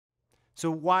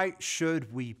So why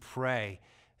should we pray?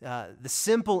 The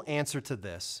simple answer to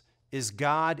this is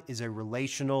God is a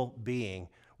relational being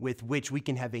with which we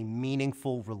can have a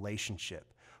meaningful relationship.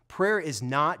 Prayer is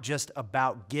not just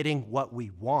about getting what we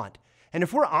want. And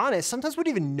if we're honest, sometimes we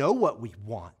don't even know what we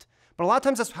want. But a lot of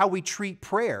times that's how we treat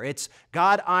prayer. It's,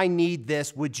 God, I need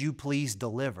this. Would you please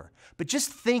deliver? But just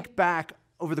think back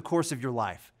over the course of your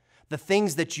life, the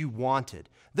things that you wanted.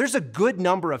 There's a good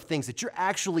number of things that you're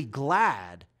actually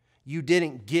glad you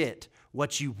didn't get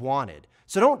what you wanted.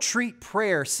 So don't treat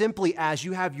prayer simply as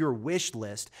you have your wish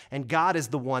list and God is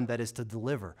the one that is to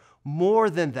deliver. More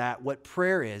than that, what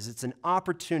prayer is, it's an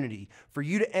opportunity for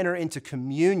you to enter into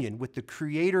communion with the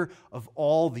creator of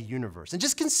all the universe. And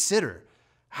just consider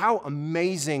how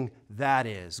amazing that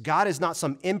is. God is not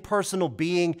some impersonal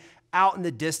being out in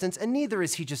the distance, and neither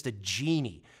is he just a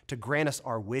genie to grant us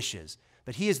our wishes.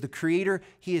 But he is the creator,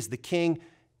 he is the king,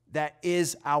 that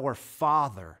is our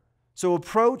Father. So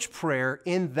approach prayer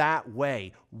in that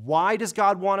way. Why does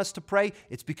God want us to pray?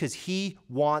 It's because he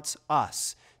wants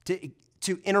us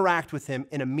to interact with him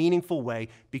in a meaningful way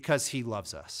because he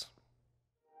loves us.